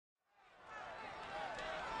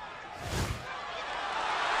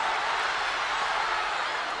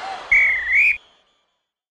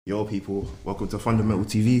Yo people, welcome to Fundamental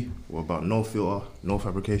TV. We're about no filter, no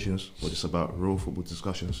fabrications. We're just about real football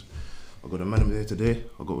discussions. I've got a man here today.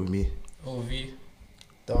 I've got with me OV,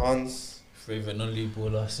 Dance, favourite non-league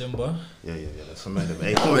baller, Simba. Yeah, that's a man.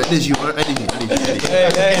 Hey, come on, Eddie, you, Eddie.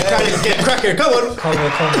 get cracking, come on. Come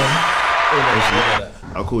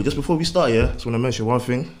on. Cool. Just before we start, just want to mention one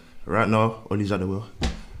thing. Right now, Ollie's at the wheel.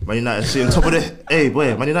 Man United sitting top of the. Hey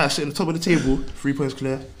boy, Man United sitting top of the table, 3 points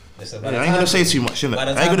clear. Listen, I ain't gonna say too much, innit? I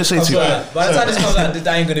ain't gonna say too much. By the time this comes out, that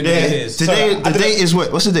ain't gonna be his. Today, the date is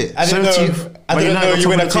what? What's the date? 17th. I didn't know you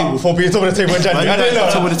win a cup for being top of the table in January. I didn't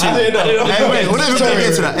know. Top of the table. I didn't know. Hey, wait, we're not even gonna get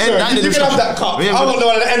into that. You can have that cup. I want the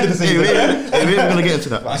one at the end of the season. We ain't even gonna get into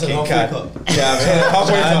that. That's a halfway cup. Yeah,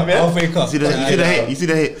 halfway cup, yeah. Halfway cup. You see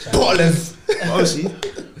the hate. Bottlers. Obviously,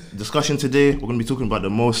 discussion today, we're gonna be talking about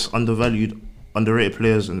the most undervalued, underrated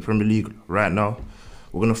players in the Premier League right now.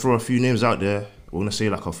 We're gonna throw a few names out there. We're gonna say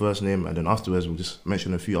like our first name, and then afterwards we'll just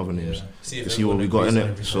mention a few other names to see what we got in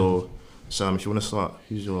it. So, Sam, if you wanna start,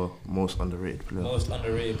 who's your most underrated player? Most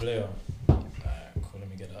underrated player. Cool, let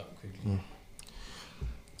me get that up quickly.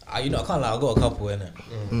 I can't lie, I got a couple in it.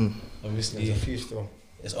 Obviously, There's a few still.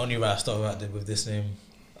 it's only right I start with this name.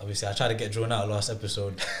 Obviously, I tried to get drawn out last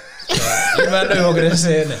episode. You might know what I'm gonna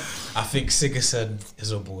say, innit? I think Sigurdsson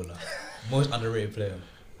is a baller. Most underrated player.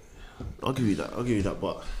 I'll give you that,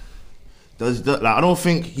 but I don't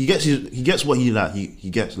think he gets what he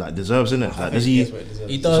gets deserves, innit? Like, does he?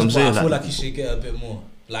 He does, but saying, I feel like he should get a bit more.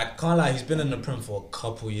 Like, can't lie, he's been in the Prem for a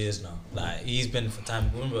couple years now. Like, he's been for time.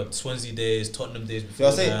 Remember Swansea days, Tottenham days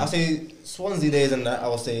before. So I say Swansea days and that. I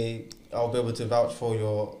will say I'll be able to vouch for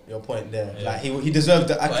your point there. Yeah. Like he deserved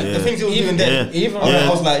the things he was doing then. I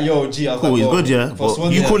was like, yo, G. I was cool, like, he's good, yeah.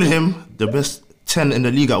 But you calling him the best 10 in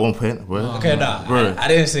the league at one point, bro? Okay, nah, bro. I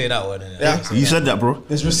didn't say that one. Yeah. You said that, bro.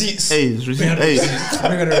 There's receipts. Hey, there's receipts. Hey,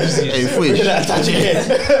 We're gonna attach it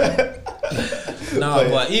here. Nah,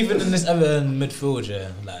 but even in this Everton midfield,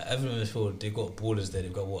 Everton midfield, they got ballers there.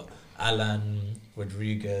 They've got what? Alan,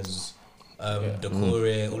 Rodriguez,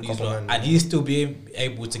 Decore, all these lot, and he's still being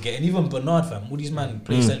able to get. And even Bernard, fam, all these men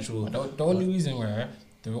play central. The only reason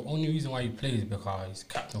why he plays is because he's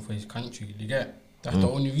captain for his country. You get that's the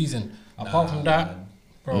only reason. Apart from that,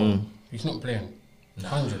 bro, he's not playing.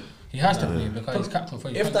 100. He has to play because he's captain for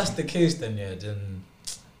his country. If that's the case, then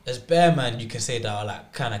as bare man, you can say that are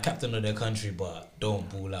like kind of captain of their country, but don't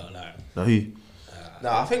ball out like. Now he.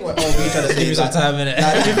 Nah, I think what LV trying to say is some time in it.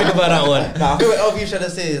 What do you think about that one? Nah, I think what LV trying to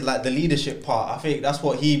say is like the leadership part. I think that's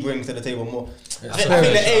what he brings to the table more. I think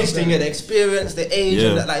the age thing, the experience, the age,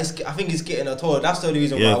 and that, I think he's getting a tour. That's the only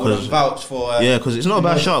reason why I would vouch for. Because it's not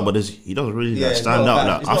about Sharp, but he doesn't really stand out.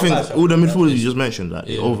 Like, I think all the midfielders you just mentioned,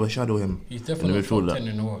 they overshadow him. He's definitely top 10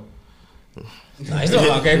 in the world. Nah, he's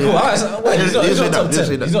not okay. Cool. He's not top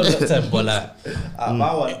 10. He's not top 10, but like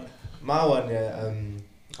my one,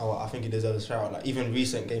 I think he deserves a shout. Like even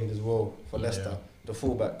recent games as well for Leicester, the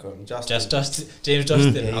fullback, James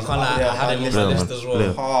Justin. I can't lie, I had him on the list as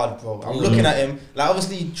well. Hard, bro. I'm looking at him. Like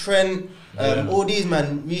obviously Trent, all these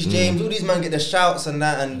man, Reece James, all these man get the shouts and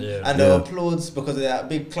that, and the applauds because of that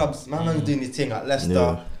big clubs. My man's doing his thing at Leicester.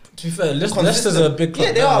 Yeah. To be fair, Leicester's a big club.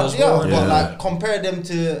 Yeah, they are. Well, but like compare them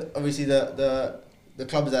to obviously the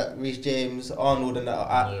clubs that Reece James, Arnold, and that are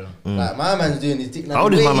at. Like my man's doing his thing. Like, how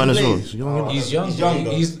old is my man as well? He's young. He's young.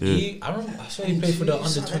 I saw he played for the under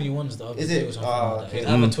 21s the other day or something like that. He's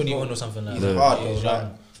under 21 or something like that. He's hard though, like,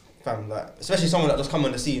 fam, like especially someone that just come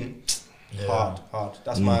on the scene. Hard.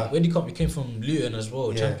 That's my. When he came from Luton as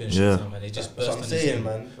well, Championship, and he just burst on the scene,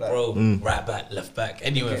 man. Like, bro, right back, left back,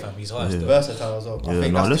 anywhere, fam. He's hard. Versatile as well. I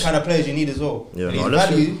think that's the kind of players you need as well.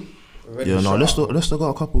 Leicester got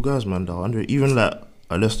a couple guys, man. Even like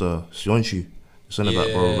Leicester, Sionchu, centre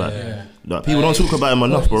back, bro. Like people don't talk about him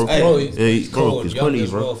enough, bro. He's quality,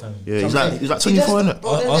 bro. Yeah, he's like 24, innit?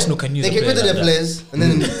 Arsenal can use. They get rid of their players and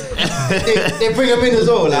then they bring them in as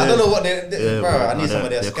well. Like I don't know what they. Bro, I need some of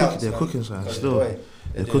their scouts. They're cooking signs still.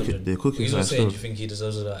 They're cooking signs still. Do you think he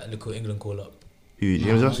deserves a little England call up?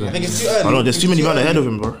 James Justin. I think it's too early. I know there's too many men ahead of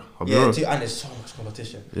him, bro. And there's so much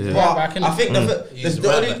competition. Yeah. But I think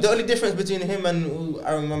the only difference between him and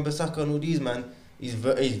Aaron Wan-Bissaka and all these man, he's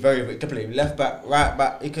very to play left back, right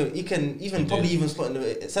back. He can even slot in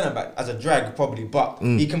the centre back as a drag probably, but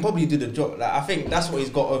he can probably do the job. Like I think that's what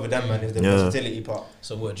he's got over them, man. Is the versatility part.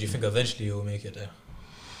 So what do you think? Eventually he'll make it there.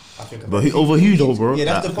 I think. But he over Hugh though, bro. Yeah,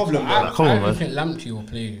 that's the problem. I think Lamptey will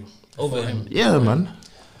play over him. Yeah, man.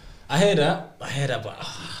 I hear that, but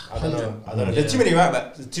I don't know. There's too many right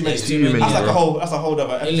backs. There's too many. That's like a whole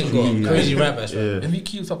other episode. Crazy right backs. If he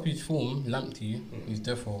keeps up his form, Lamptey, he's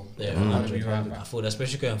definitely I thought,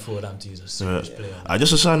 especially going forward, Lamptey is a serious player.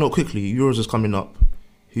 Just a side note quickly, Euros is coming up.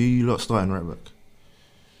 Who you lot starting right back?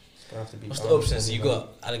 What's the options? You got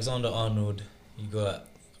Alexander Arnold, you got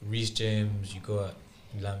Reece James, you got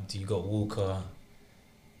Lamptey, you got Walker.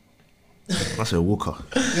 I said Walker.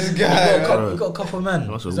 This guy. You got a couple of men.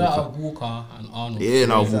 Is that Al Walker and Arnold? Yeah,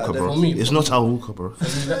 no, Walker, bro. For me, it's not Al Walker, bro.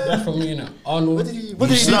 That's for me, innit? Arnold. What did he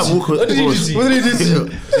Walker. What did he do to you?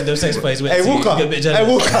 In those sex plays, Hey Walker. Hey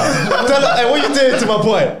Walker. Hey, what you doing to my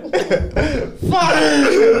boy?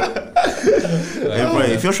 Hey, bro,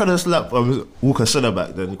 if you're trying to slap Walker centre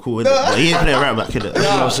back, then cool. But he ain't playing right back, innit? You know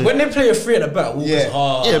what I'm saying? When they play a free at the back, Walker's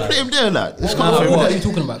hard. Yeah, play him there, like. It's What are you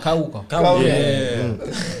talking about? Kyle Walker? Yeah.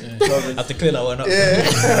 I have to clear that one up.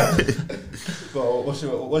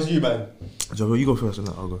 What's you, man? Jogo, you go first, and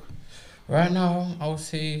I'll go. Right now, I would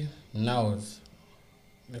say Niles.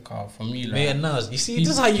 Because for me, like, Mate, and Niles, you see, this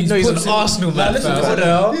is how you know he's an Arsenal man. Listen, What the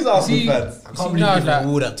hell? These Arsenal fans. I can't believe you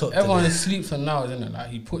wore that top. Everyone sleeps on Niles, isn't it? Like,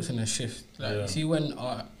 he puts in a shift. Like, you see, when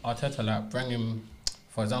Arteta like bring him,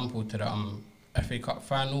 for example, to the FA Cup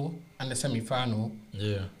final and the semi-final.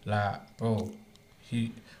 Yeah. Like, bro,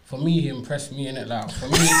 for me, he impressed me, innit? Like, for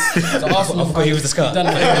me, as an Arsenal I thought he was the scout.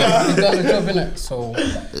 He's done the job, innit? So,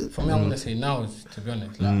 for me, I'm gonna say Niles, to be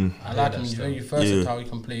honest. Like, I like him. He's very versatile. He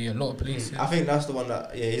can play a lot of places. I think that's the one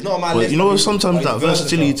that he's not on my list. You know, sometimes that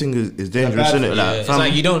versatility thing is dangerous, isn't it? Like, it's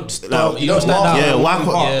like you don't stand down. Yeah,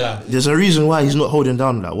 Yeah. There's a reason why he's not holding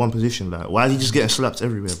down like one position. Like, why is he just getting slapped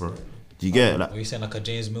everywhere, bro? Do you get it? Like, are you saying like a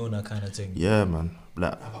James Milner kind of thing? Yeah, man.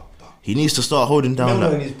 Like, he needs to start holding down. Milner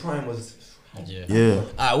Like, in his prime was. Yeah.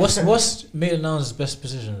 What's Maitland-Niles' best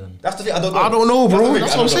position then? That's the thing. I don't know. I don't know, bro.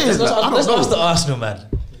 That's what I'm saying. Let's ask the Arsenal man.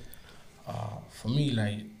 For me,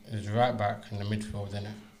 like, it's right back in the midfield, innit?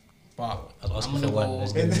 But I'm I'm gonna gonna one. go.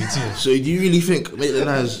 There's gonna be two. So do you really think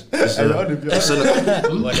Maitland-Niles is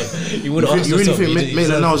You would ask you really yourself, think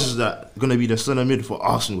Maitland-Niles is that gonna be the centre mid for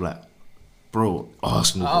Arsenal? Like, bro,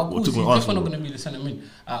 Arsenal. Of We're course, he's talking definitely Arsenal. not going to be the centre mid.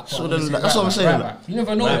 So then, that's what I'm saying. Right back. You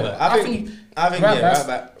never know. Right back. I think right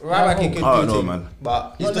back he could do I don't know, things, man.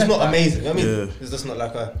 but he's just not amazing. I mean, Yeah. he's just not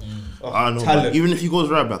like a I don't know, man. talent. Even if he goes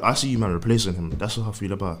right back, I see you, man, replacing him. That's how I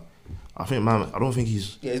feel about it. I think, man, I don't think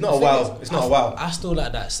he's... Yeah, he's not a wow. It's not a wow. I still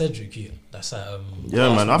like that Cedric here. That's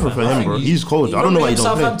Yeah, man, I prefer him, bro. He's cold. I don't know why he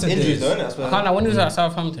don't play. Injuries, though, innit? I can't like when he was at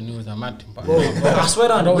Southampton, he was a mad thing. But I swear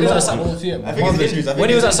down. When he was at I think it's injuries. when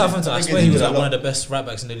he was at Southampton, I swear he was like one of the best right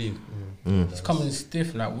backs in the league. he's coming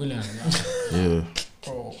stiff like Willian. Yeah.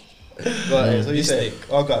 Bro. So you say?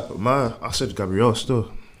 Oh God. Man, I said Gabriel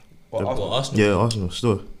still. Arsenal? Yeah, Arsenal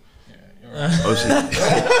still.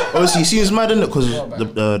 Obviously, it seems mad, innit? Because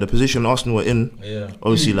the position Arsenal were in,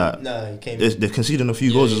 obviously, like, No, he came. they're conceding a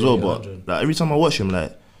few goals as well. But 100. like every time I watch him,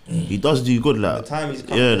 like, he does do good. Like, The time he's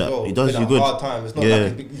coming yeah, as like, well. he does It's do been a good. hard time. It's not Yeah.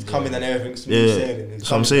 like he's coming and everything's smooth sailing. Yeah, He's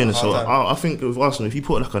so I'm coming saying. at a So hard time. I think with Arsenal, if you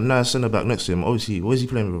put like a nice centre back next to him, obviously, what is he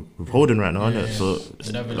playing with Holding right now? Isn't it? So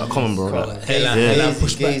like, come on, bro. Like,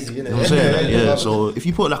 Gazy, you know what I'm saying? Like, yeah. So if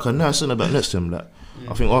you put like a nice centre back next to him, like,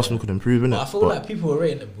 I think Arsenal could improve, innit? I feel like people were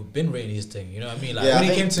been rating his thing. You know what I mean? Like Yeah, when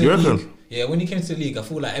I he came think- to You the reckon? league. Yeah, when he came to the league, I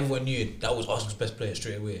feel like everyone knew that was Arsenal's best player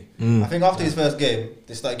straight away. I think after his first game,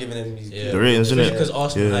 they started giving him these Yeah, The ratings, innit? because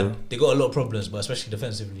Arsenal Yeah. they got a lot of problems, but especially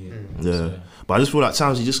defensively. Yeah, So, but I just feel like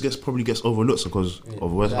times he just probably gets overlooked because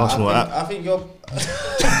of where Arsenal are at. I think you're.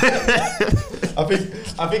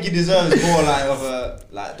 I think he deserves more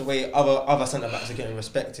like the way other centre backs are getting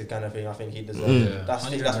respected, kind of thing. I think he deserves. That's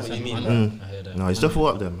what you mean, man. I hear that. No, he's definitely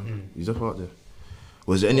up there, man. He's definitely up there.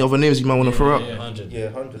 Was there any other names you might want to throw out? 100. Yeah,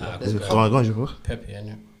 100. Go on, bro. Pepe,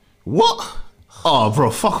 innit? What? Oh, bro,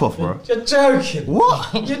 fuck off, bro. You're joking.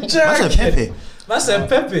 What? You're I said joking. Pepe. I said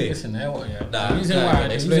Pepe. Listen, what? Yeah. Nah, The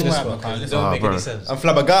reason explain this one. because It listen, don't make bro. any sense. I'm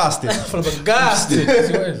flabbergasted. Full of a gas. see what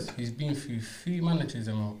it is? He's been through 3 managers,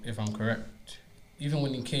 if I'm correct. Even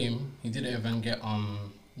when he came, he didn't even get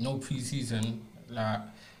no pre-season, like,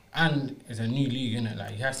 and it's a new league, innit?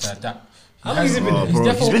 Like, he has to adapt. How long has he been there?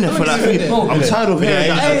 Bro, he's been there for like 3 years. Bro, I'm tired of hearing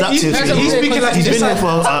that adapting thing. he's speaking like He's this been there for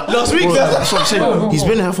last week. bro, that's what I'm saying. He's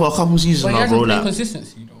been here for a couple seasons But he now, hasn't bro. played Like,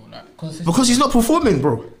 consistency, though. Like, consistency. because he's not performing,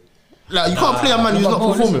 bro. Like, you can't play a man who's But not bro,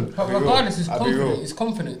 listen, performing. but regardless, it's I'll be confident. real. It's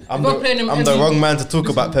confident. I'm If I'm playing him the every- wrong man to talk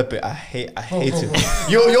about Pepe. I hate him.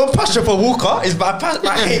 Your passion for Walker is my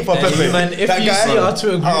hate for Pepe. Man, if That you guy- see our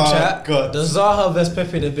Twitter group Oh, chat, God. the Zaha vs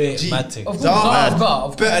Pepe debate, mad thing. Of course, Zaha I've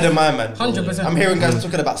got. better than my man. 100%. I'm hearing guys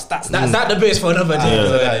talking about stats. That debate is for another day.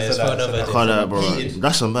 Yeah. It's for another day. Can't lie, bro. Heated.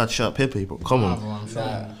 That's a mad shot, Pepe, bro. Come on. I'm sure.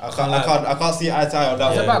 I can't see eye to eye on that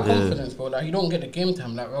It's one. about confidence, bro. Like, you don't get the game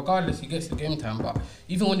time. Like, regardless, he gets the game time. But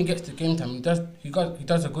even when he gets the game time, he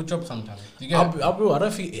does a good job sometimes. You get it? I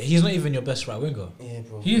don't think he's not even your best right winger. Yeah,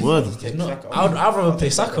 bro. He is. Word. He's not. I'd rather play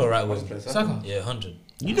Saka right wing. Saka. Yeah, 100.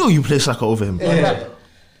 You know you play Saka over him. Yeah.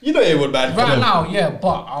 You know he would, man. Right now, yeah,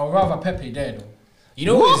 but I'd rather Pepe there though. You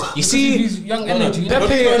know what? You see, he's young energy.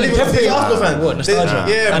 Pepe, Arsenal fan. What nostalgia?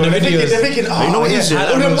 Yeah, and the videos. They're thinking, oh, you know what it is?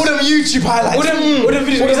 all them YouTube highlights. All them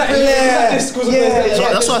videos. Exactly.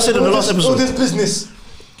 That's what I said in the last All episode. this business.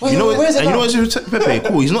 You know what's with Pepe?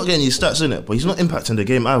 Cool, he's not getting his stats in it, but he's not impacting the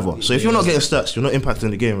game either. So if you're not getting stats, you're not impacting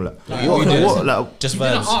the game. Like, just He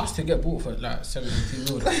didn't ask to get bought for like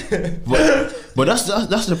 72 million. but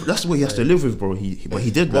that's what he has to live with, bro. But he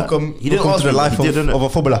did that. He didn't Welcome ask to the for life it. of a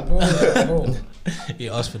footballer. Bro. He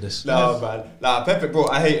asked for this. Nah, man. Nah, Pepe, bro,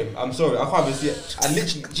 I hate him. I'm sorry, I can't even see it. I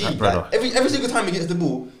literally, like, every single time he gets the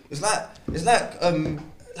ball, it's like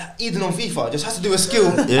Eden on FIFA, just has to do a skill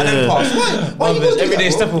and then pass. Why you do everyday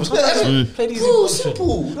that, step ups? Play these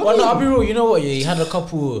simple. Well, no, I'll be real. You know what? Yeah, he had a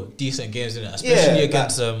couple decent games in it, especially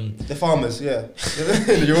against the Farmers. Yeah,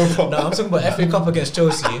 the Europa. No, I'm talking about FA Cup against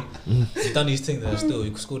Chelsea. He's done these things there still.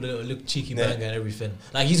 He scored a little cheeky banger and everything.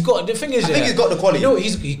 Like he's got the thing is, I think he's got the quality. You know,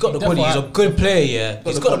 he's got the quality. He's a good player. Yeah,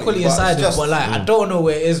 he's got the quality inside him. But like, I don't know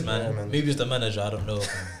where it is, man. Maybe it's the manager. I don't know.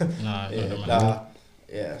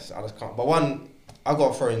 Yes, I just can't. But one. I got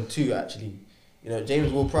to throw in two actually. You know,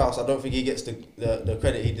 James Ward-Prowse, I don't think he gets the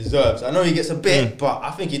credit he deserves. I know he gets a bit, but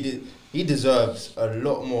I think he deserves a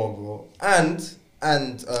lot more, bro.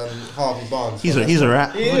 And Harvey Barnes. He's a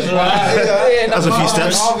rat. He is right. That's a few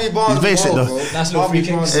steps. Harvey Barnes, he's basic though. That's no free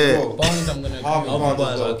kicks. Barnes, I'm gonna. Harvey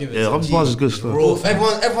Barnes, I'll give it. Yeah, Harvey Barnes is good stuff. Bro,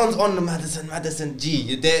 everyone's on the Madison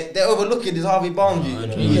G. They're overlooking this Harvey Barnes. You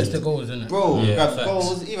know? He gets the goals, isn't it? Bro, grabs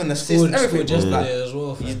goals, even assists, everything. Just like, as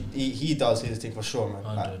well. He does his thing for sure, man.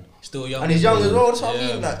 Like, still young, and he's young as well. That's what I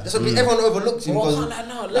mean. Like, everyone overlooks him because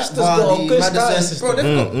Leicester's got a good Madison. Bro,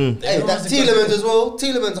 they've got that Tielemans as well.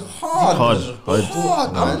 Tielemans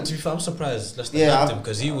hard, man. To be fair, I'm surprised Leicester left him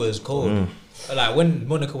because he was cold. Like when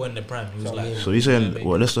Monaco went in the prime, he was like. So you're saying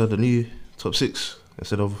what? Leicester the new top 6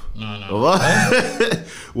 instead of no.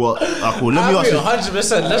 What? Cool. Let me ask you.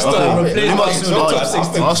 100%. Leicester replaced top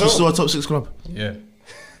 6. Arsenal still a top 6 club. Yeah.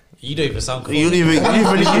 You don't even sound cool. You don't even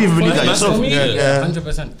believe that yourself. Yeah,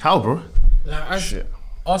 100%. How, bro? Like,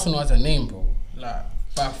 Arsenal has a name, bro. Like,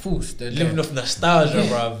 by force, they're living off nostalgia,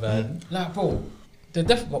 bro, man. Like, bro,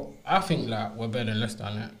 I think like we're better than Leicester,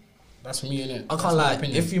 innit? That's me, innit? I can't lie.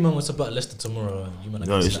 If you man was about Leicester tomorrow, you man.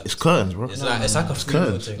 It's curtains, bro. It's like a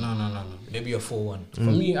 3-0 thing. No. Maybe a 4-1. For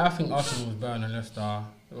me, I think Arsenal was better than Leicester.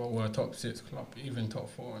 We're a top 6 club, even top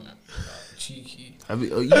 4, innit? Cheeky. Have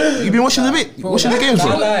you been watching the bit? Bro, watching the games,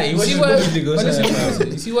 bro? You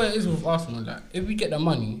see what it is with Arsenal? Like, if we get the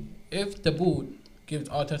money, if the board gives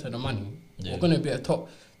Arteta the money, we're gonna be a top,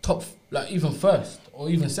 like even first or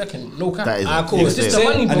even second. No cap. That is cool. It's just the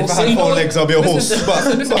money, bro. And if I had 4 legs, I'll be a horse. Listen,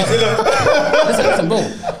 bro.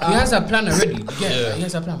 He has a plan already. He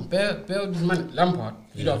has a plan. Bear this man, Lampard.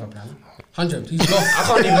 He don't have a plan. 100. He's lost. I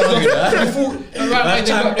can't even argue that.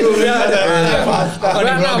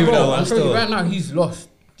 Right now, he's lost.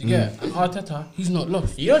 And Arteta, he's not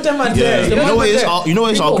lost. You know that man there. You know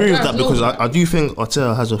what I'll agree with that because I do think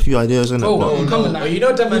Arteta has a few ideas in it. But you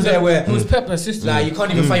know that man there where who's Pep's assistant? Like you can't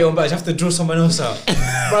even fight your own battles. You have to draw someone else out.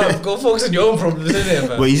 Bro, go focus on your own problems, isn't it,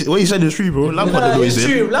 man? What you said is true, bro. Lampard don't know what he's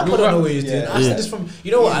doing. Lampard don't know what he's doing. I said this from.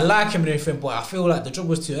 You know what? I like him and everything, but I feel like the job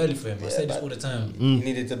was too early for him. I say this all the time. He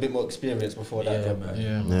needed a bit more experience before that job, man.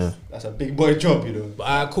 Yeah. That's a big boy job, you know.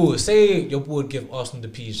 But cool. Say your board give Arsenal the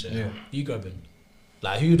peas. You grab him.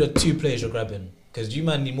 Like, who are the 2 players you're grabbing? Because you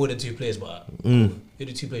man need more than 2 players, but who are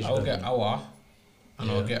the 2 players you're grabbing? I'll get Aouar, and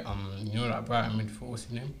I'll get you know that Brighton midfielder, what's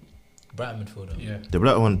his name? Brighton midfielder. Yeah. The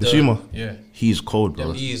black one, Bissouma. Yeah. He's cold,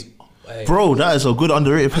 bro. Hey. Bro, that is a good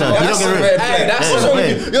underrated player. You're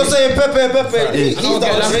saying Pepe. He's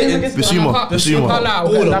underrated. Bissouma.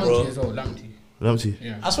 Lamptey.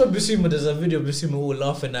 Yeah. I swear Bissouma, there's a video of Bissouma all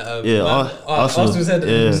laughing at Arsenal's head.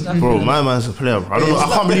 Yeah, bro, my man's a player, bro. I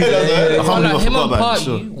can't believe I forgot about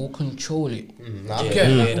it. Will control it.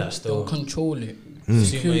 That's still. They'll control it.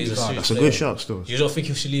 That's a good shot still. You don't think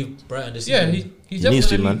he should leave Brighton this season? Yeah, he needs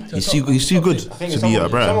to, man. He's too good to be at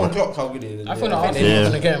Brighton. Someone clocked how good he is. I feel like Arsenal's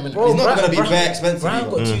going to get him. He's not going to be very expensive. Brighton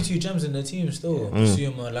got 2 gems in the team still.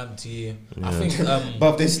 Bissouma, Lamptey. I think.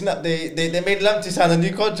 But they made Lamptey sign a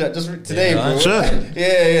new contract just today, bro. Sure.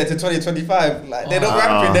 Yeah, to 2025. Like they're not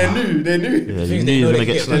rapping. They knew. Yeah, they know they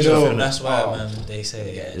get snatched off. That's why, man. They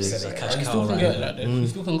say it's a cash cow. He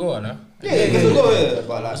still can go on that. Yeah, he can go.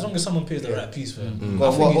 But as long as someone pays the right piece for him.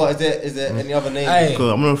 What is there any other name?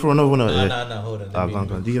 Cool, I'm gonna throw another one out there. No, hold on.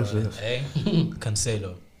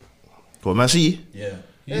 Cancelo. What, Man City? Yeah.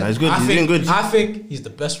 He's good. He's doing good. I think he's the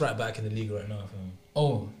best right back in the league right now.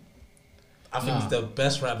 Oh, I think he's the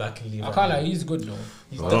best right back in the league. I can't lie, he's good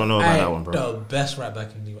though. I don't know about that one, bro. The best right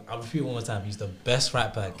back in the league. I'll repeat it one more time. He's the best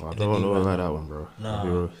right back. I don't know about that one, bro.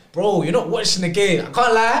 Nah, bro, you're not watching the game. I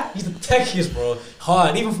can't lie. He's the techiest, bro.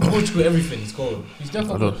 Hard, even from Portugal, everything. He's cold. He's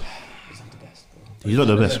definitely good. He's not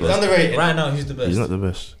the best, bro. He's underrated. Right now, he's the best. He's not the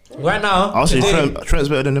best. Right now, I'll say Trent's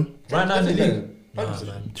better than him. Right now, in the league. Nah,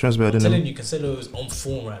 man. Trent's better than I'm him. telling you, Cancelo's on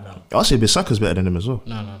form right now. I'll say Bissaka's better than him as well.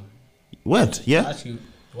 No. What? Yeah? Actually,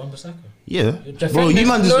 Wan-Bissaka. Yeah. Bro, you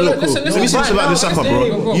man just look. listen, Let me say something about Bissaka,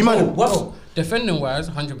 bro. You man. What? Defending wise,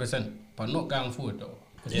 100%, but not going forward though.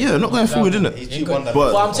 Yeah, not going forward, innit? He's cheap on that.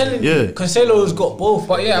 But I'm telling you, Cancelo's got both.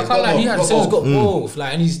 But yeah, I can't lie, Cancelo's got both.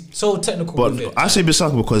 Like, and he's so technical But with it. I say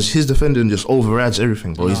Bissaka because his defending just overrides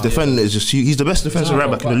everything, bro. His defending is just he's the best defensive right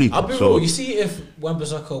back in the league. I'll be So real. You see, if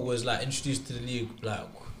Wan-Bissaka was like introduced to the league like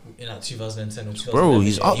in like 2010 or 2011, Bro,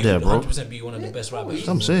 he's up there, bro. 100% be one of the best right backs. that's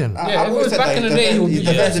what I'm saying. Yeah, if it was back in the day, he would be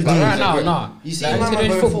defensive. but right now, nah. You see, Like, man, today's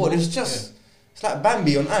going football, forward, it's just it's like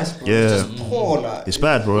Bambi on ice, bro. Yeah. It's just poor, like. It's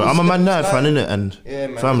bad, bro. I'm a Man United fan, innit? And Yeah,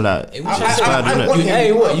 man. fam, like, Hey, it's what you bad, say? I want innit? him.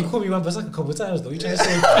 Hey, what? You called me Wan-Bissaka a couple of times though. You trying to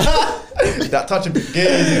say? That touch of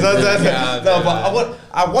gay. No, but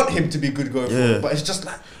I want him to be good going forward. But it's just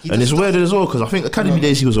like. And it's weird as well because I think academy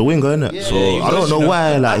days he was a winger, innit? Yeah, So yeah, he I don't was, know you know.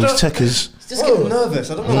 why, like, his tech is. Just getting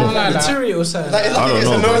nervous. I don't know. Like, Material or something. Like, it's I like don't it's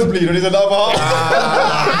a know, bro. nosebleed when he's another half.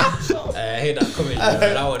 I hate that comment.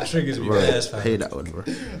 That one triggers me. Yes, I fam. hate that one, bro.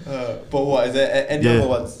 But what is there any Yeah. other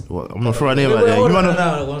ones? What? I'm gonna throw a name out Wait, there. hold You on, man,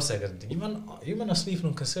 no, 1 second. You man are sleeping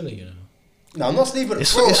on Cancelo, you know. No, I'm not sleeping.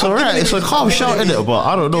 it's Bro, I'm alright. giving It's a him- calm I'm shout, giving him innit? But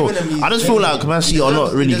I don't know. giving him I just his- feel like Man City are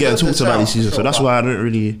not really he getting deserves talked about the this season, so shout, that's sure, why I don't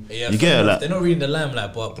really. Yeah, You get it, like. they're not reading the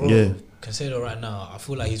limelight, but bro, Yeah. Cancelo right now, I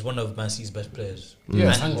feel like he's one of Man City's best players.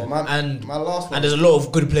 Yeah, and, Well, my and last one. there's a lot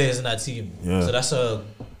of good players in that team. Yeah. So that's a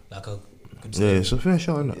good Yeah, step. it's a fair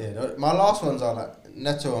shout, innit? Yeah, my last ones are like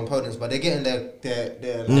Neto and Podence, but they're getting their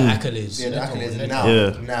The like, accolades. their accolades now.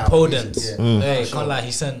 Yeah. Now. Podence. Yeah. Hey, Sure. can't lie,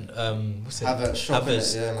 he sent what's it? Havertz shot, innit?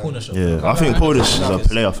 Havertz Yeah, man. corner shot. Yeah, I think Podence is a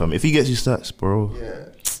player, fam. If he gets his stats, bro, Yeah.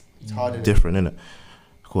 It's hard, innit? different, innit?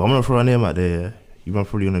 Cool. I'm gonna throw a name out there. Yeah. You man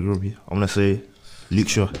probably gonna agree with me. I'm gonna say Luke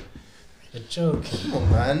Shaw. You're joking. Come on,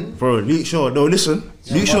 man. Bro, Luke Shaw. No, listen.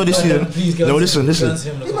 Luke Shaw this season. Please go No, to listen, him. listen. Go to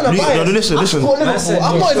him, look These at man are him. No, biased. listen, I listen. support Man Liverpool. said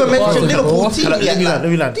I'm Luke not even Shaw. mentioning Let Liverpool team Let yet. me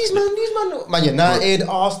like, land. These man, Man United,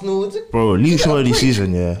 Arsenal. Bro, Luke Shaw this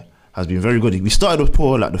season, yeah, has been very good. We started with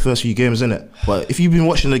poor, like the first few games, innit? But if you've been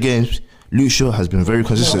watching the games, Luke Shaw has been very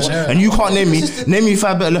consistent. And you can't name me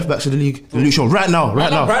 5 better left backs in the league than Luke Shaw right now. Right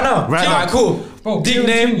now. Alright, cool. Bro, Dig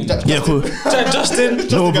name. Yeah, cool. Justin.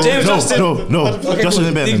 No, bro, James Justin. no. Okay, Justin cool.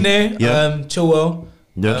 is better. Dig name. Yeah. Chilwell.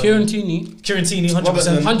 Yeah. Kieran Tierney, Kirantini,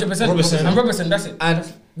 100%. 100%. Robertson. And Robertson, that's it. And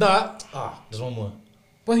there's one more.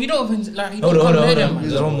 But he don't even like. He Hold don't on. compare them, man.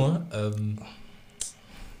 There's one more.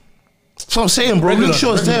 That's what I'm saying, bro. Regular. Luke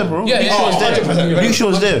Shaw's there, bro. Yeah, Luke yeah, Shaw's there. 100%. Luke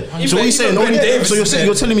Shaw's there. So what you saying? Ben Davies So is there.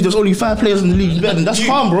 you're telling me there's only 5 players in the league better than that's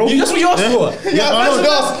calm, bro. That's what you asked for. Yeah, I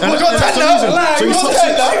know. We got 10 now. So you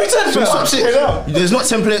stop Give me 10, So there's not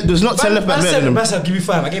 10 players. There's not 10 left back better than him. Give me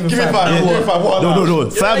 5. I gave him Give me 5. five. Give me 5. What? No.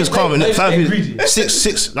 5 is calm, innit? 5 greedy. is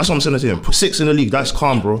 6. That's what I'm saying to him. Put 6 in the league. That's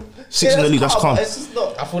calm, bro. 6 in the league. That's calm. It's just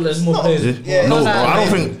not. I thought there's more players. Yeah, No, it's bro. not I don't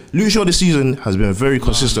amazing. think Luke Shaw this season has been very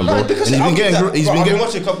consistent, bro. And Because he's been I'll getting. give that. He's Bro, been I've been getting.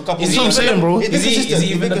 watching a couple. That's what I'm saying, bro. Is he consistent.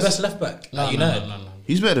 even the Because- best left back? No, United. no.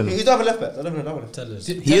 He's better than him. He's not a left back. I don't know. Tell us.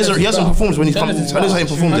 He hasn't performed when he's come. Tell us how he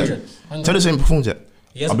performed yet. Tell us how he performed yet.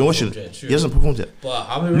 I've been watching. He hasn't performed yet. But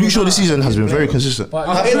I mean, Luke Shaw this season has been very consistent. But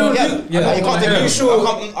You can't take Luke him. Shaw.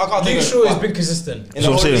 I can't take Luke him. Shaw has been consistent. In the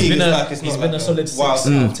whole That's what I'm league, saying. it's like it's He's not been like a solid 6 wow. out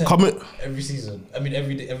of 10 Comment. every season. I mean,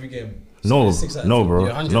 every game. No, Solid 6 out of no, 10. bro,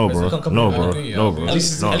 Yeah, 100%. no, bro, Can't come no, in. I bro, agree, no, I bro. At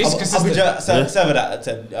least No. at least I'll be consistent. 7 out of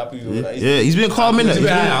 10. I'll be Yeah, he's been calm, innit?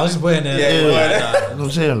 Yeah, I was just wearing it. Yeah, That's what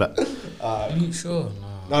I'm saying, like. Luke Shaw, no.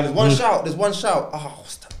 No, there's one shout. There's one shout.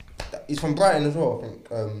 What's that? He's from Brighton as well.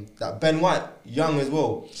 I think that Ben White, young as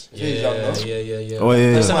well. He's young, no? Yeah. Oh,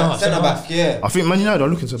 yeah, yeah. Centre back, yeah. I think Man United are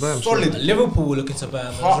looking to buy him. Solid. Liverpool were looking to buy him.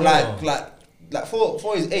 as Hard, well. like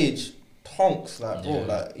for his age, tonks like bro. Yeah.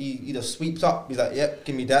 Like he just sweeps up. He's like, yep,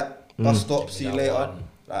 give me that. Bus stop. See you that later. one.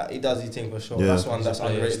 Like he does his thing for sure. Yeah. That's one that's He's a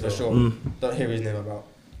player underrated for still. sure. Don't hear his name about.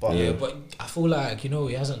 But Yeah, but I feel like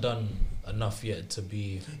he hasn't done enough yet to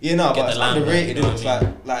be. yeah, no, Get but the it's limelight, underrated. you know It's what I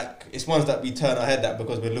mean? like it's ones that we turn our head at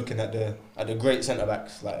because we're looking at the great centre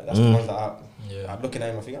backs. Like that's the ones that Yeah. I'm looking at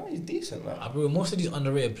him. I think he's decent. Like I believe most of these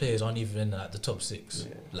underrated players aren't even in like the top 6.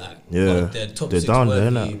 Like Yeah. they're top They're 6 down there,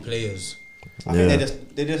 worthy innit? players. I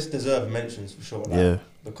think they just deserve mentions for sure. Like, Yeah.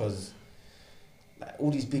 because like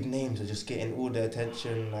all these big names are just getting all the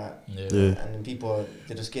attention. Like Yeah. Yeah. and then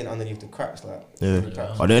they're just getting underneath the cracks. Like Yeah. through the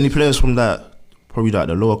cracks. Are there any players from that probably like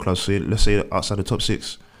the lower class. So let's say outside the top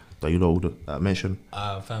 6 that you know that I mentioned.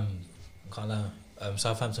 Fam, can't lie.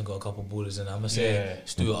 Southampton got a couple ballers in. I'm gonna say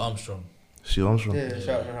Stuart Armstrong. Stuart Armstrong. Yeah,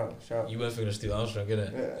 shout. You weren't thinking of Stuart Armstrong,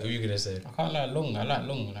 innit? Yeah. What were you gonna say? I can't like Long. I like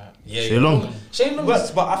Long. Like. Yeah, Shane Long. Shane Long.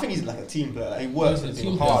 But I think he's like a team player. Like, he works He's a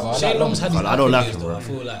team team hard. player, Shane Long's had his I don't like accolades him, though. bro. I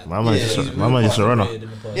feel like My man is a runner.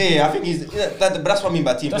 Yeah, I think he's. But that's what I mean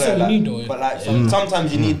by team That's player. what you Like, need, though. but like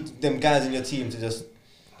sometimes you need them guys in your team to just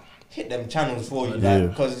hit them channels for you,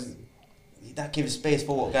 because that gives space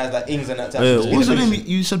for what guys like Ings and that. What was the name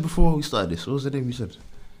you said before we started this? What was the name you said?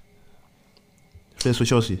 Plays for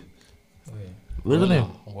Chelsea. What was the name?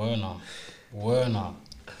 Werner.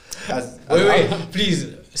 Wait, please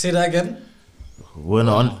say that again.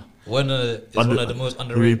 Werner Werner is one of the most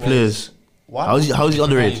underrated players. What? How is he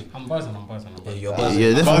underrated? I'm buzzing. Yeah, you're buzzing.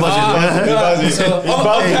 Yeah, definitely buzzing. So,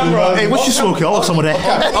 on camera. Hey, what you smoking? I want some of that.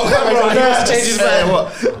 On camera, he wants to change his man. What?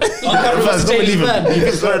 On camera, he wants to change his man.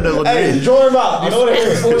 Hey, draw him out. You know what it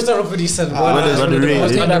is? Before we start off with these said, Werner's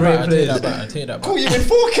underrated. underrated players. I take that back. Cool, you in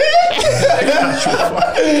 4K?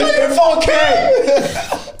 You in 4K?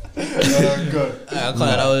 Oh god! I can't.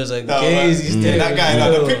 That was like crazy. That guy,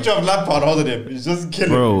 like the picture of Lampard holding him, he's just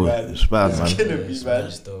killing me, man. It's bad, man. He's killing me,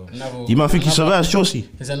 man. You might think he survives Chelsea.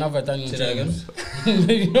 There's another Daniel Say that James.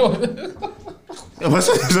 You know.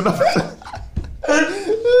 He's another.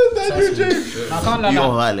 Daniel James. I can't lie. You're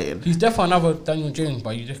Like, violating. he's definitely another Daniel James,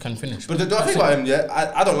 but you just can finish. But the thing about him,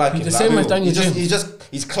 I don't like him. the same as Daniel James.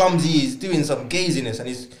 He's clumsy. He's doing some gaziness, and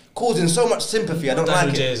he's causing so much sympathy. I don't Daniel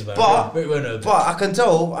like James, it. man. But I can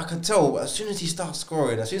tell. As soon as he starts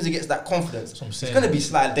scoring, as soon as he gets that confidence, it's going to be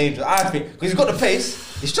slightly dangerous. I think because he's got the pace.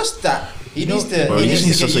 It's just that he needs to. Bro, he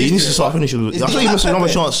needs to start finishing. I thought he missed another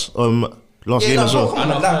chance. Last game as well. I'm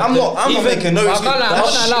not making no excuse.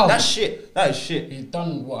 That's shit. That is shit. He's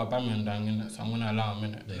done what Aubameyang done, innit? So I'm gonna allow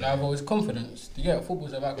him, innit? Like, about his confidence. You get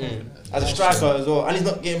football's about confidence. As a striker as well, and he's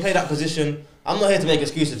not getting played that position. I'm not here to make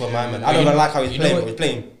excuses for my man. I don't like how he's playing. But he's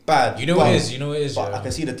playing bad. You know what it is. But I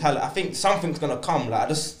can see the talent. I think something's gonna come. Like I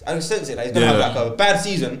just sense it. Like he's gonna have like a bad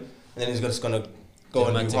season, and then he's just gonna go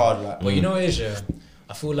and do hard. Like, but you know what it is, yeah?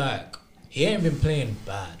 I feel like he ain't been playing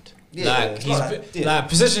bad. Yeah, like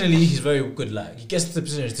positionally, he's very good. Like he gets to the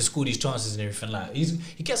position to score these chances and everything. Like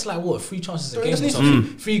he gets like 3 chances a game or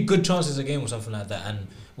something, 3 good chances a game or something like that. And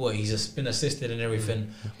he's just been assisted and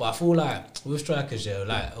everything. But I feel like with strikers, yeah,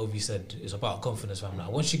 like Ovi said, it's about confidence. Man, like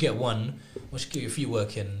once you get your feet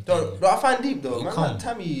working. But I find deep though, man. Like,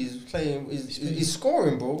 Tammy is playing, he's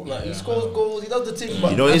scoring, bro. Like he scores goals, he does the thing.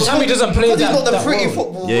 But Tammy doesn't play that. He's not the pretty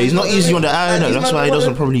football. Yeah, he's not easy on the eye. That's why he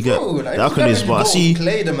doesn't probably get the accolades. But I see.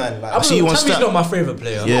 I see one stat. Tammy's not my favourite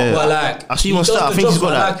player. Yeah, but like I see one stat. I think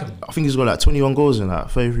he's got like 21 goals in like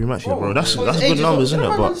 33 matches, bro. That's good numbers, isn't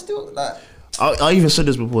it? But I even said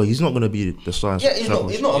this before. He's not gonna be the star. Yeah, he's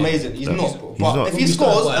not amazing. He's not. Bro. But if he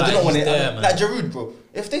scores, I do not want it. Like Giroud, bro.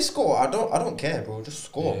 If they score, I don't care, bro. Just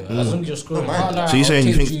score. As long as you're scoring. So you're saying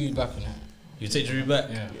you think Giroud back in it? You take Giroud back?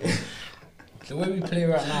 Yeah. The way we play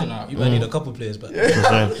right now, you might need a couple players back.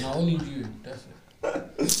 Not only Giroud. That's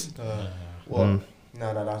it. What?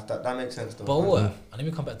 No, that makes sense though. But what? Let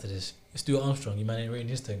me come back to this. Stuart Armstrong, you man ain't rating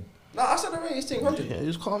his thing. No, I said I rate his team 100. Yeah,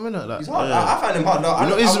 he's calm, innit? Like, he's hard. I find him hard.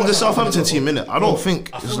 No, it's the Southampton team, innit? I don't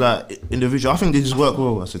think it's like individual. I think they just work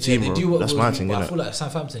well as a team, bro. That's my thing, innit? I feel like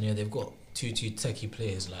Southampton, they've got two techie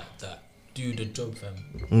players like that do the job, fam.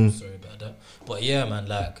 Sorry about that. But yeah, man,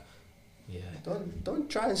 like, yeah. Don't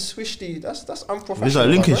try and swish the. That's unprofessional. It's like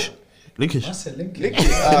linkage. Linkage. I said linkage. I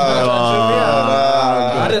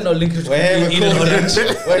didn't know linkage. We're here trying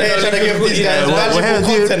to give these guys valuable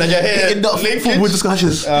content, and you're here. Football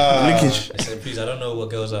discussions. Linkage. I said, please, I don't know what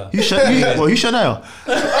girls are. You shut out.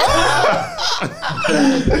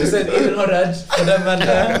 They said Eden Orange for them man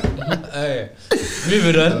there.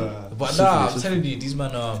 Moving on. But nah, I'm telling you, these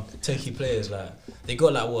men are techie players. Like they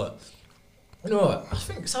got like what? You know what? I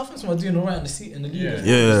think Southampton are doing alright in the league.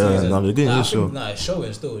 Yeah, no, they're doing good still. Nah, it's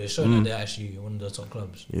showing still. They're showing that they're actually one of the top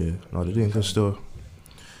clubs. Yeah, no, they're doing good still.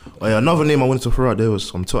 Oh yeah, another name I wanted to throw out there was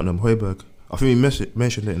from Tottenham, Højbjerg. I think we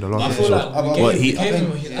mentioned it in the last episode. I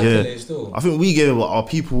think we gave him our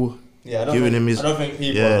people giving him his. I don't think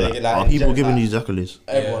people. Yeah, our people giving these accolades.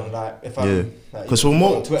 Everyone like if I'm. Because from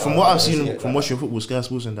what I've seen from watching football, Sky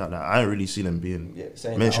Sports and that, I ain't really seen him being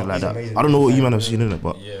mentioned like that. I don't know what you man have seen in it,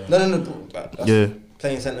 but no.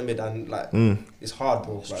 Playing centre mid and like it's hard,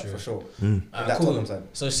 bro. Like, for sure. Cool.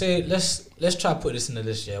 So say let's try to put this in the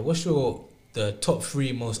list. Yeah, what's the top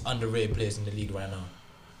 3 most underrated players in the league right now?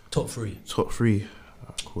 Top 3. Top 3.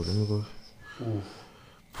 Cool. Let me go.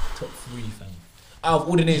 Top 3, fam. Out of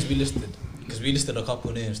all the names we listed, because we listed a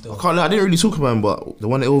couple names still. I didn't really talk about him, but the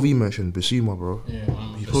one that LV mentioned, Basuma, bro. Yeah,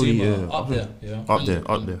 He's probably up there, yeah. Up there,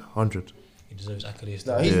 100. He deserves accolades.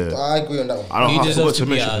 I agree on that one. I He forgot deserves to to be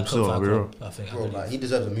mention at him a still, top I'll be 5 real. club, I think. Bro, like, he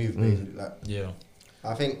deserves a move, basically. Like, Yeah.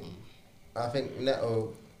 I think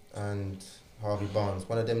Neto and Harvey Barnes,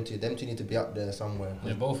 one of them two need to be up there somewhere.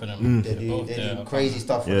 Yeah, both of them. They do crazy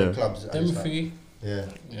stuff for their clubs. Them three. Yeah,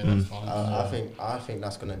 that's fine. I think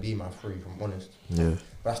that's gonna be my three, if I'm honest. Yeah.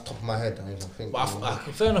 That's top of my head. I think. But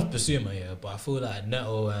fair enough, Basuma, yeah. But I feel like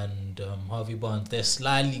Neto and Harvey Barnes, they're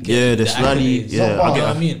slightly they're slightly. Yeah, Barnes, you know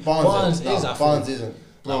what I mean? Barnes Barnes isn't.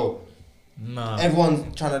 Bro, nah.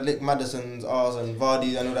 Everyone's trying to lick Madison's arse and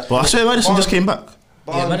Vardy and all that. But I swear Madison just came back.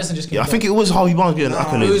 Yeah, Madison just came back. I think it was Harvey Barnes getting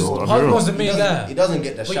accolades. Harvey Barnes the main guy. He doesn't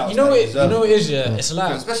get the shout. You know what it is, yeah. It's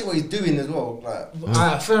like, especially what he's doing as well.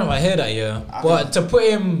 Like, fair enough, I hear that, yeah. But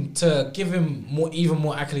to give him even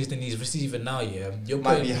more accolades than he's receiving now, yeah.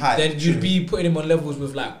 Then you'd be putting him on levels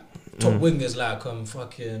with like top wingers like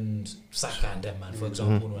fucking Saka and them, man, for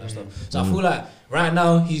example, and all that stuff. So I feel like right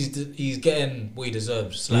now he's getting what he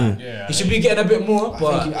deserves. Like, he should be getting a bit more,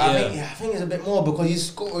 but I think it's a bit more because he's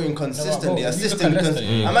scoring consistently, assisting.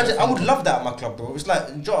 Imagine, I would love that at my club, bro. It's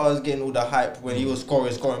like Jota was getting all the hype when he was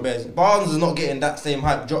scoring bears. Barnes is not getting that same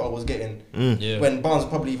hype Jota was getting when Barnes is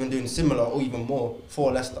probably even doing similar or even more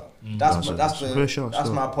for Leicester. That's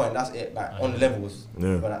my point. That's it, like on levels.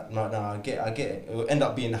 Yeah. But no, I get it. It will end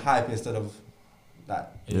up being hype instead of like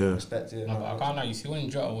respect. No, but I can't lie. You see, when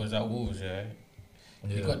Jota was at Wolves,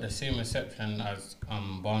 he got the same reception as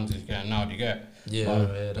Barnes is getting now. Do you get?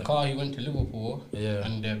 The car he went to Liverpool,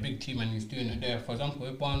 and they're a big team, and he's doing it there. For example,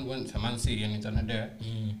 if Barnes went to Man City and he's done it there,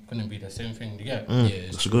 couldn't be the same thing. Do you get?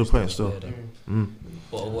 That's a good point still.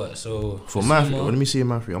 What? So for Matthew, let me see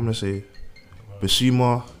Matthew. I'm gonna say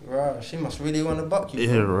Basuma. Right, she must really want to buck you.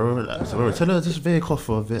 Yeah, bro. Tell her just veer off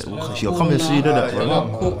for a bit. She'll come and see you do that, bro.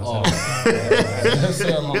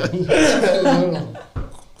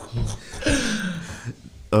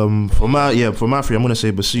 For my three, I'm gonna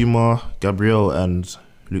say Basuma, Gabriel, and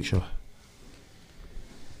Luke Shaw.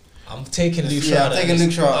 I'm taking Luke Shaw. Yeah, I'm taking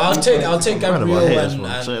Luke Shaw. I'll take Gabriel and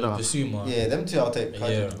Basuma. Yeah, them two I'll take.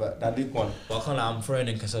 But that Luke one. But I can't lie, I'm throwing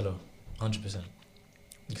in Cancelo, 100%.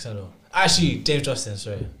 Cancelo. Actually, James Justin,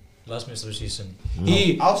 sorry. Last minute substitution.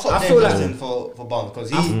 I'll swap James Justin for Barnes because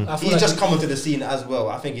he's just come onto the scene as well.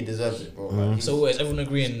 I think he deserves it, bro. So is everyone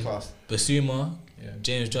agreeing? Basuma,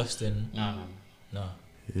 James Justin? No.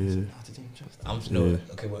 Yeah.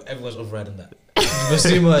 Okay, well, everyone's overriding that.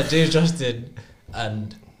 Basuma, James Justin,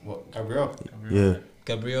 and what? Gabriel.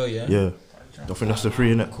 Gabriel, yeah. Yeah. I think that's the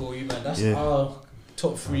three, innit? Cool, you man. That's our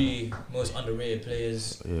top 3 most underrated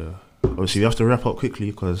players. Yeah. Obviously, we have to wrap up quickly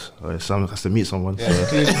because Sam has to meet someone. So.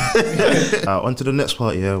 On to the next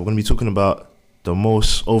part. We're going to be talking about the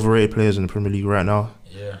most overrated players in the Premier League right now.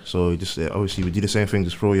 Yeah. So just obviously we do the same thing.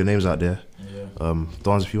 Just throw your names out there. Yeah.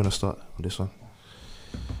 Dons, if you want to start on this one,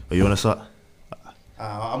 or you want to start?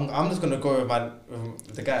 I'm just gonna go with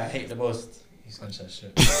the guy I hate the most. He's gonna say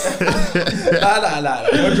shit. Nah.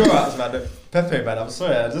 No drawouts, man. Pepe, man. I'm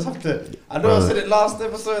sorry. I just have to. I know I said it last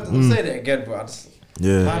episode. I'm saying it again, bro. I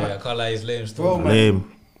can't lie, he's lame still.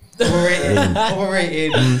 Lame.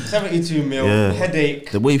 Overrated. 72 mil. Headache.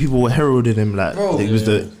 The way people were heralding him, like it was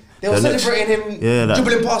they were celebrating him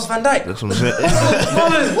dribbling past Van Dijk. That's what I'm saying. That's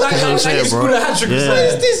what I'm saying, bro. What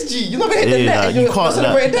is this, G? You're not gonna hit the net. You can't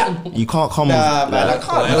celebrate that. You can't come. You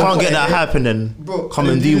can't get that hype and then come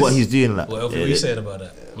and do what he's doing. Like, what are you saying about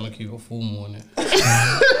that? I'm gonna keep a formal on it.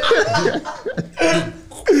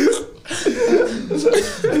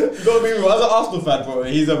 Don't be real. As an Arsenal fan, bro,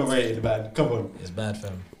 he's overrated, man. Come on. It's bad,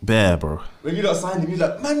 fam. Bare, bro. When you not signed him, he's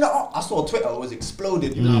like, man, I saw Twitter, it was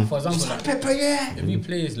exploded. For example, like, Pepe, if he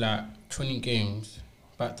plays like 20 games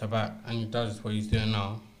back to back and he does what he's doing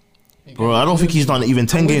now, bro, I don't think he's done even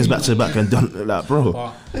 10 games back to back and done like, bro.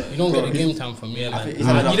 But you don't get the game time from me, man.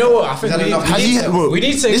 You know what? I think we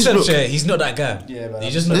need to accept he's not that guy. Yeah, man.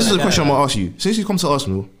 This is the question I'm gonna ask you. Since he's come to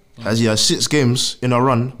Arsenal, has he had 6 games in a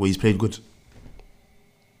run where he's played good?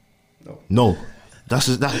 No. That's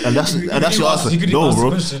your answer. No,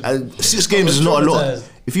 bro. And 6 games is not a lot.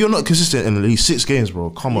 If you're not consistent in at least 6 games, bro,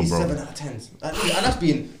 come on, bro. 7 out of 10. And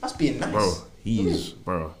that's being nice. Bro,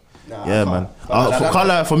 bro. Yeah, man.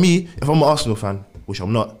 For me, if I'm an Arsenal fan, which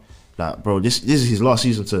I'm not, like, bro, this is his last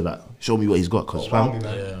season to like show me what he's got. Cause So you've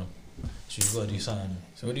got to do something.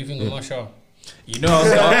 So what do you think of Martial? You know,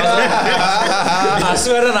 I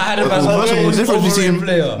swear that I had him as the difference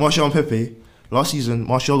between Martial and Pepe. Last season,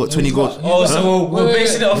 Martial got 20 goals. Oh, so we're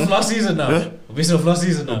basing it off last season now. Based off last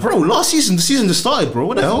season, bro. Last season, the season just started, bro.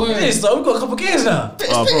 What the hell? We've got a couple games now.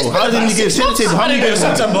 Bro, how many games? Check the table. How many games? Bro,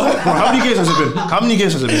 how many games has it been? How many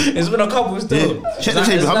games has it been? It's been a couple still. Check the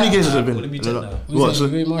table. How many games has it been?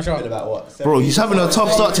 What? Bro, he's having a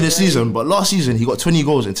tough start to the season, but last season he got 20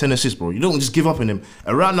 goals and 10 assists, bro. You don't just give up on him.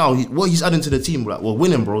 And right now, what he's adding to the team, like, we're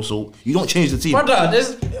winning, bro. So you don't change the team. Brother,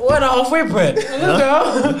 we're not halfway point.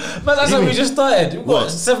 But that's how we just started. We've got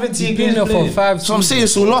 17 games for 5. So I'm saying,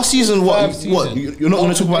 so last season, what? You're not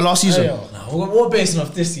going to talk about last season? We're basing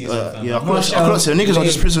off this season. Yeah, I can't say niggas are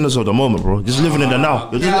just prisoners of the moment, bro. Just living in the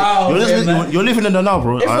now. You're living in the now,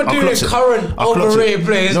 bro. If we're doing current overrated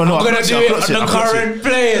players, I'm gonna do it on the current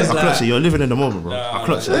players. I clutch it. You're living in the moment, bro. I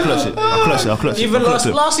clutch it. Even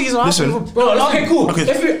last season, listen, bro. Okay, cool. Okay,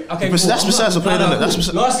 cool. That's besides the player, isn't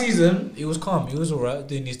it? Last season, he was calm. He was alright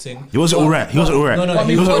doing his thing. He wasn't alright. No,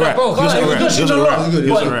 he was alright.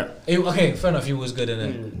 Okay, fair enough. He was good in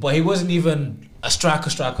it, but he wasn't even a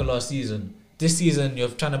striker last season. This season, you're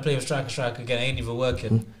trying to play with striker again. Ain't even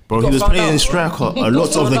working. Bro, he was playing striker a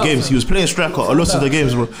lot of the games. He was playing striker a lot of the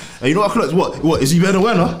games, bro. And you know what? Is he better than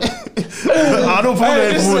Werner? I don't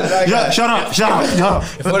follow him. Yeah, shut up.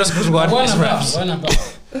 If Werner's supposed to go out, it's raps. Werner about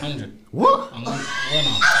 100. What?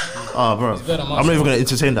 Bro, I'm not even gonna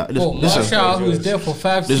entertain that. Martial, who was there for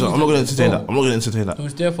 5 seasons. Listen, I'm not gonna entertain that. He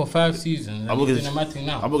was there for 5 seasons. I'm not gonna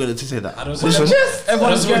entertain that.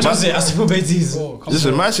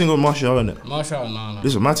 Listen, my thing on Martial, innit? Martial, no.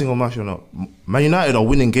 Listen, my thing on Martial, no. Man United are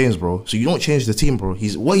winning games, bro. So you don't change the team, bro.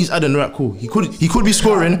 He's adding right, cool. He could be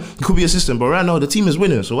scoring, he could be assisting, but right now the team is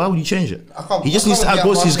winning. So why would you change it? He just needs to add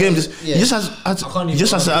goals to his game. He just has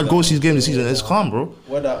to add goals to his game this season. It's calm, bro.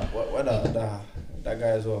 That guy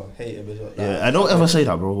as well. Hate him as well. Yeah, I don't ever say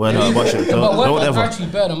that, bro. Don't ever. Actually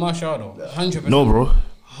better than Martial though. 100%. No, bro.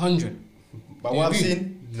 100. But what I've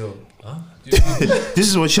seen, no. This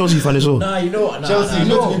is what Chelsea fan is all. Nah, you know what? Chelsea,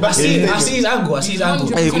 no. I see his angle.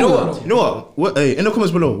 Hey, you know what? Hey, in the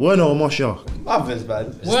comments below, Werner or Martial? Obvious,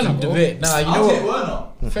 man. Werner, debate. Nah, you know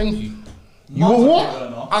what? Thank you. You what?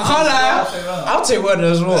 I can't lie. I'll take Werner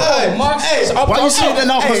as well. Why you saying that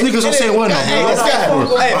now? Because niggas are saying Werner.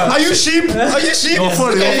 Are you sheep? You're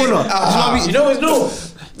funny. You know it's no.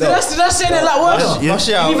 Did I say that like Werner?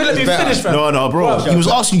 Yeah. You even let me finish, fam. No, bro. He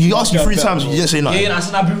asked you 3 times. You didn't say nothing. Yeah, I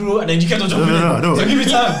said I'd be real, and then you kept on jumping in. No. So give me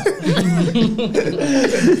time.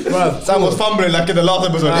 Sam was fumbling like in the last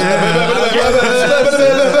episode. Hey,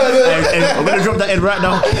 I'm gonna drop that in right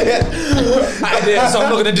now. I did, so I'm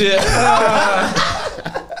not gonna do it.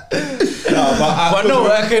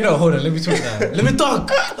 No, hold on. Let me talk now. Let me talk.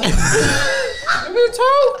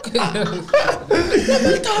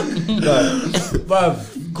 Bruv,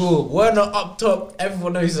 cool. Werner up top.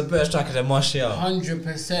 Everyone knows he's a better striker than Martial.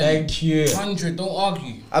 100%. Thank you. 100. Don't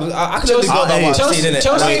argue. I can only go by what I've seen, innit?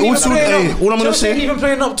 All I'm gonna say, even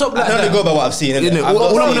playing up top like I can only go by what I've seen, innit?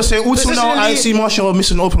 All I'm gonna say, also now I see Martial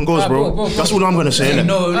missing open goals, bro. That's all I'm gonna say, innit?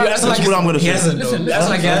 No, that's all I'm gonna say. He hasn't. That's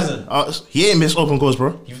like he hasn't. He ain't missed open goals,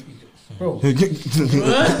 bro. Bro. Look, we've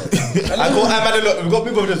got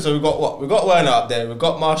people. So we've got what? We've got Werner up there. We've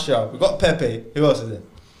got Martial. We've got Pepe. Who else is there?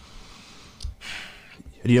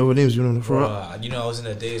 Any other names you want to throw up? You know, I was in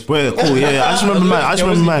the days. Wait, cool, yeah. I just remember mine.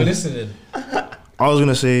 I was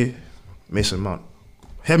gonna say Mason Mount.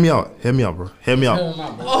 Hear me out, bro.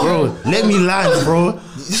 Bro, let me land, bro.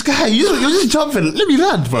 This guy, you're just jumping. Let me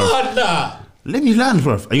land, bro. Let me land,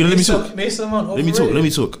 bro. Are you gonna let me talk? Mason Mount. Let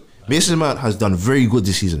me talk. Mason Mount has done very good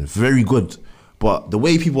this season. Very good. But the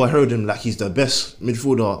way people heard him, like he's the best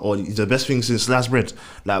midfielder or he's the best thing since sliced bread.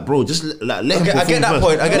 Like, bro, just let him perform. I get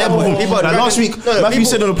that point. Like last week, Matthew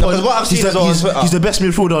said on the pod, he's the best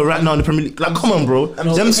midfielder right now in the Premier League. Like, come on, bro.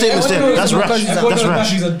 Them statements there, that's rash. That's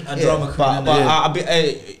rash. He's a drama queen.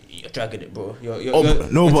 You're dragging it, bro.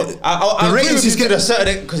 No, but the ratings he's getting a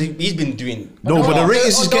certain because he's been doing. No, but the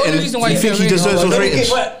ratings he's getting, you think he deserves those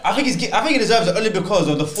ratings? I think he deserves it only because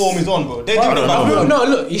of the form he's on, bro. No,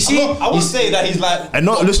 look, you see, I would say that he's like. And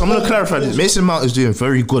not listen. I'm gonna clarify this. Mason Mount is doing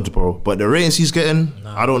very good, bro. But the ratings he's getting,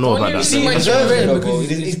 I don't know about that. He's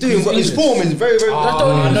doing his form is very, very.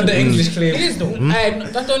 I know the English claim. It is though.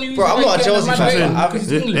 That's the only reason. Bro, I'm not a Chelsea fan.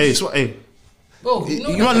 Hey. Bro,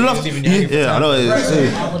 you man love. Yeah, I know.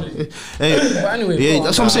 Hey, yeah,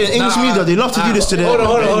 that's what I'm saying. English media, they love to do this to them.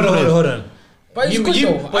 Hold on. But you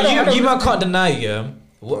man can't deny,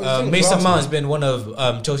 Mason Mount has been one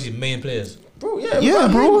of Chelsea's main players. Bro,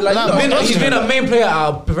 bro. He's been a main player at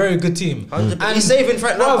a very good team. And he's saving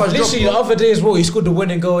Frank Lampard's literally job, the other day as well, he scored the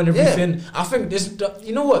winning goal and everything. I think this,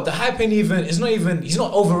 you know what, the hype ain't even. It's not even. He's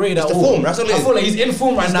not overrated at all. Form, that's all it is. I feel like he's in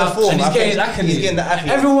form right now, and he's getting his accolades. He's getting the accolades.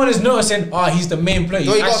 Everyone is noticing. He's the main player.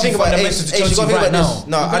 No, you got to think about it. This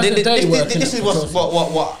is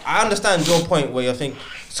what I understand your point where you think.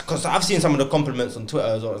 Because I've seen some of the compliments on Twitter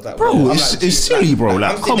as well. It's like, bro, it's silly, bro.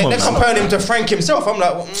 Like, come on, they're comparing him to Frank himself. I'm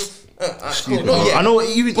like, I know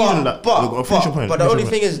even that. But the only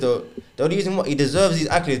thing is though, the only reason why he deserves these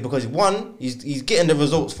accolades because one, he's getting the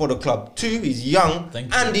results for the club. Two, he's young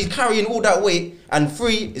and he's carrying all that weight. And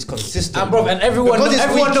three, is consistent. And bro, and everyone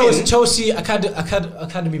knows Chelsea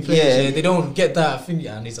academy players. Yeah, they don't get that. I think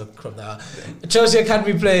I need to crop that out. Chelsea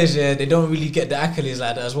academy players, they don't really get the accolades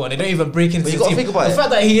like that as well. They don't even break into the team. Think about the fact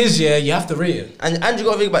that he is, you have to rate it. And you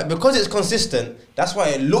got to think about it because it's consistent. That's why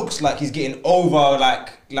it looks like he's getting over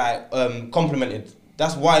complimented.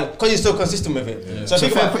 That's why, because he's so consistent with it. Yeah. So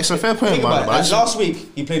it's a fair point, man. Last week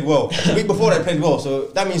he played well. The week before that he played well. So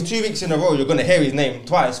that means 2 weeks in a row you're gonna hear his name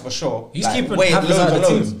twice for sure. He's keeping loads and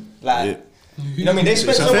loads. You know what I mean? They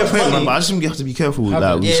spend so much money. Man, but I just think you have to be careful with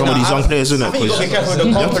some of these young players, isn't it? I think you got to be careful with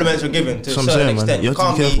the compliments you're given to a certain extent. You have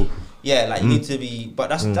to be careful. You need to be. But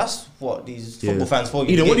that's what these football fans for.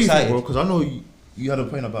 Eden, what do you think, bro? Because I know you had a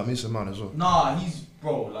point about Mason Mount as well. Nah, he's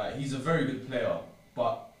a very good player,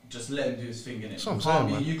 but just let him do his thing in it.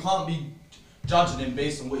 You can't be judging him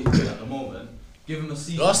based on what he's doing at the moment. Give him a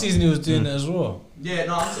season. Last season he was doing it as well. Yeah,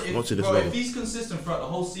 no, if he's consistent throughout the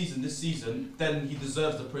whole season, this season, then he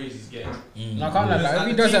deserves the praise he's getting. If he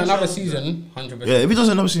does it another season, 100%. Yeah, if he does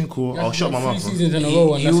another season, cool. I'll shut my mouth. 3 seasons in a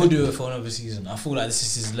row, he will do it for another season. I feel like this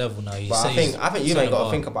is his level now. I think you ain't got to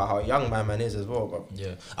think about how young my man is as well, bro.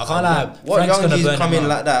 Yeah, I can't lie. What young G's come in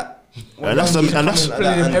like that? That's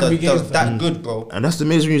that good, bro. And that's the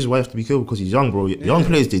main reason why you have to be careful because he's young, bro. Young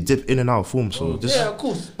players they dip in and out of form, so of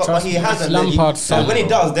course. But he hasn't. So when he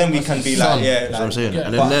does, then we can be like, that's what I'm saying.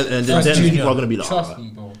 And then people are gonna be like, trust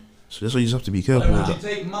me, bro. So that's why you just have to be careful. Would you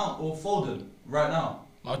take Mount or Foden right now?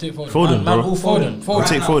 I'll take Foden. Foden, bro. Foden. I'll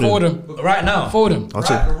take Foden. Right now. Foden. I'll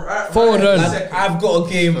take Foden. I've got a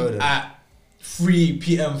game at 3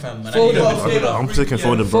 p.m. fam. I'm taking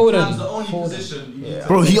Foden, bro. Foden's the only position.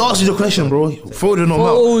 Bro, he asked you the question, bro. Foden or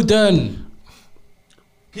Mount? Foden.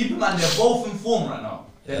 Keep in mind, they're both in form right now.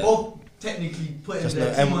 They're both technically putting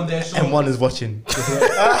their team on their shoulder. M1 is watching.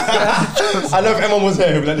 I know if M1 was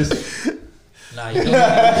here, he'd be like this. Nah, you know.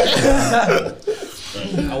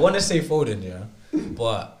 I want to say Foden,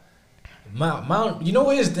 but Mount, you know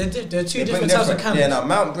what it is? They're two different types of candidates. Yeah, no,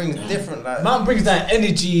 Mount brings different. Mount brings that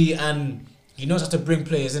energy and he knows how to bring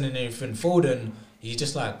players in and everything. Foden, he's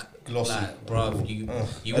just like glossy, like, bruv.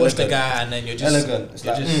 You watch the guy and then you're just elegant.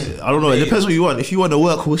 I don't know. It depends what you want. If you want a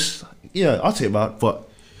workhorse, I'll take that. But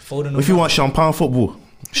Foden, if you want champagne football,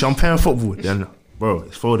 then bro,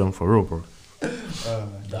 it's Foden for real, bro.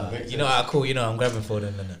 You know, cool. You know, I'm grabbing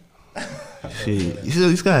Foden, innit? You see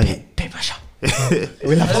this guy? Paper shot.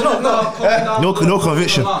 No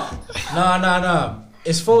conviction. No.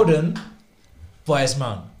 It's Foden, but it's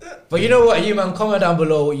Mount. But you know what, you man, comment down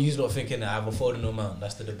below what you're not thinking that I have a Foden or Mount.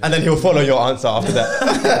 That's the debate. And then he'll follow your answer after that.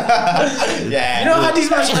 Yeah. You know how these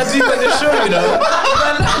matches are deep in the show, you know?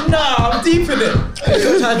 I'm deep in it. I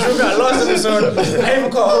drew me out last episode. I even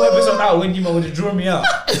got a whole episode out when you man would have drawn me out.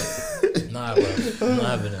 Nah, bro. I'm not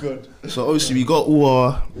having it. Good. So obviously we got all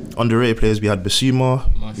our underrated players. We had Basuma.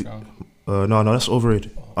 Marshall. No, that's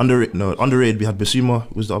overrated. Underrated. We had Basuma.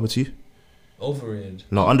 Who's the other two? Overrated.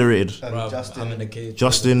 No, underrated. Justin. I'm in the cage.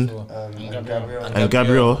 Justin. And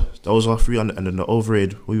Gabriel. Those are 3 and then the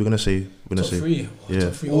overrated. What were you gonna say? Top 3. Yeah.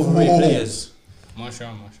 Top 3 overrated players.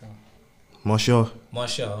 Marshall.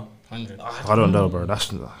 100. I don't know, bro.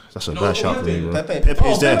 That's a bad shot for me, bro. Pepe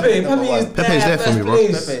is there. Pepe is there for me, bro.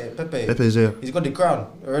 Pepe is there. He's got the crown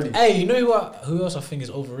already. Hey, you know what? Who else I think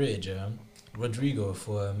is overrated, yeah? Rodrigo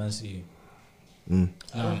for Man City.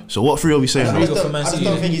 So what 3 are we saying? I just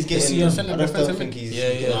don't think he's getting. I just don't think he's.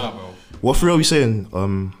 Yeah. What 3 are we saying?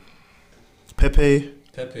 Pepe.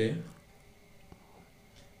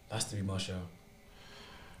 That's to be Marshall.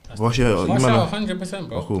 Marshall, 100%,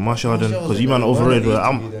 bro. Cool, Marshall then, because you man overrated.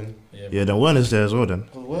 Then Werner's there as well then.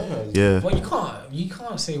 Yeah. Well, you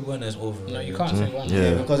can't say Werner's overrated. No, you can't say Werner.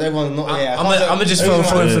 Yeah, because everyone's not. I'm just throwing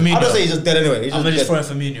Firmino. I don't say he's just dead anyway. I'm just throwing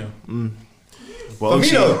Firmino.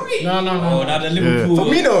 Firmino? No. Now the Liverpool.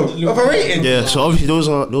 Firmino? Overrated? Yeah, so obviously those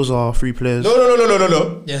are 3 players.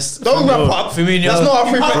 No. Yes. Don't wrap up. Firmino. That's not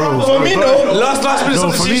our 3 players. Firmino. Last minute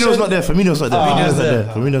No, Firmino's not there. Firmino's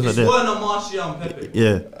not there. Werner, Martial and Pepe.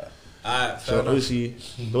 Yeah. So obviously,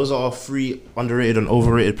 those are our 3 underrated and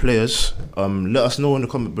overrated players. Let us know in the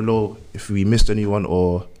comment below if we missed anyone,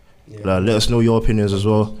 or let us know your opinions as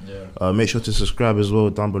well. Make sure to subscribe as well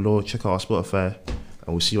down below. Check out our Spotify, and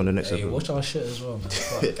we'll see you on the next episode. Watch our shit as well,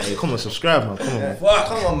 man. Hey, come on, subscribe, man. Come on.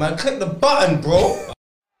 Come on, man. Click the button, bro.